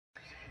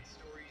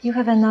You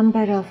have a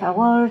number of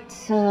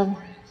awards.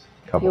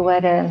 You were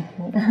a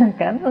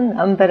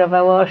number of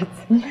awards.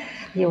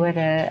 You were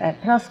a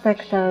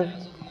prospector,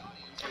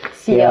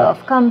 CEO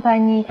of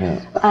company.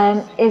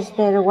 Yeah. Is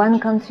there one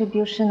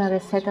contribution or a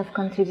set of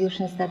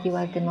contributions that you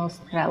are the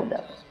most proud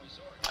of?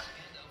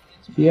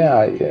 Yeah,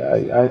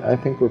 I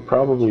think we're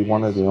probably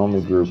one of the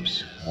only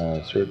groups,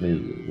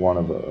 certainly one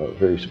of a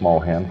very small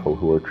handful,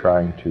 who are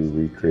trying to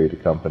recreate a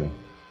company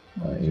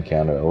in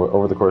Canada.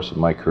 Over the course of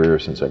my career,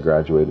 since I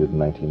graduated in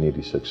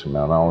 1986 from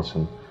Mount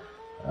Allison,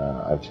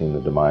 I've seen the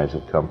demise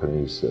of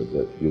companies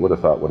that you would have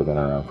thought would have been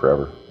around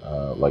forever,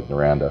 like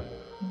Noranda,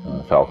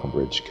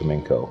 Falconbridge,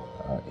 Cominco,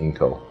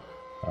 Inco,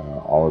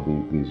 all of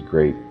these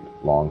great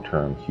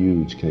long-term,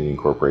 huge Canadian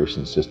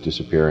corporations just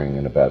disappearing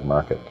in a bad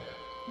market,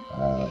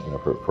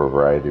 for a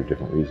variety of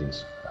different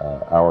reasons.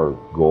 Our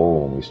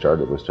goal when we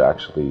started was to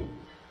actually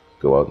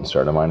go out and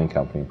start a mining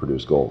company and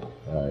produce gold.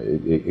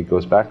 It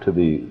goes back to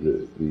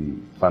the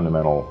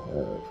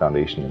fundamental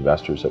foundation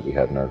investors that we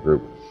had in our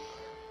group.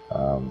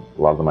 A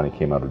lot of the money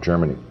came out of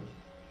Germany,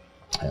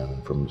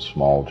 and from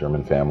small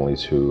German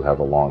families who have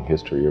a long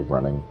history of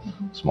running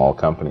small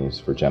companies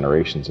for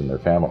generations in their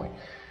family.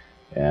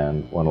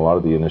 And when a lot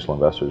of the initial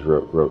investors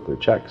wrote their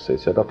checks, they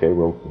said, okay,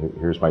 well,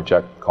 here's my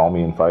check, call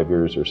me in 5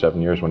 years or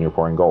 7 years when you're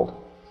pouring gold.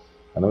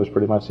 And that was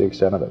pretty much the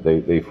extent of it.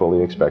 They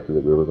fully expected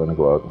that we were going to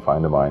go out and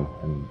find a mine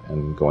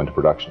and go into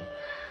production.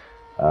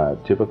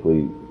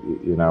 Typically,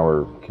 in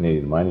our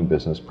Canadian mining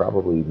business,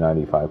 probably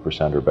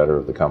 95% or better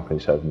of the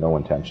companies have no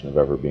intention of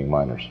ever being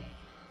miners.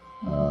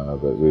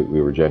 But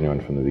we were genuine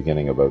from the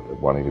beginning about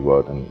wanting to go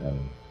out and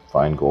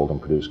find gold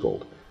and produce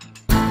gold.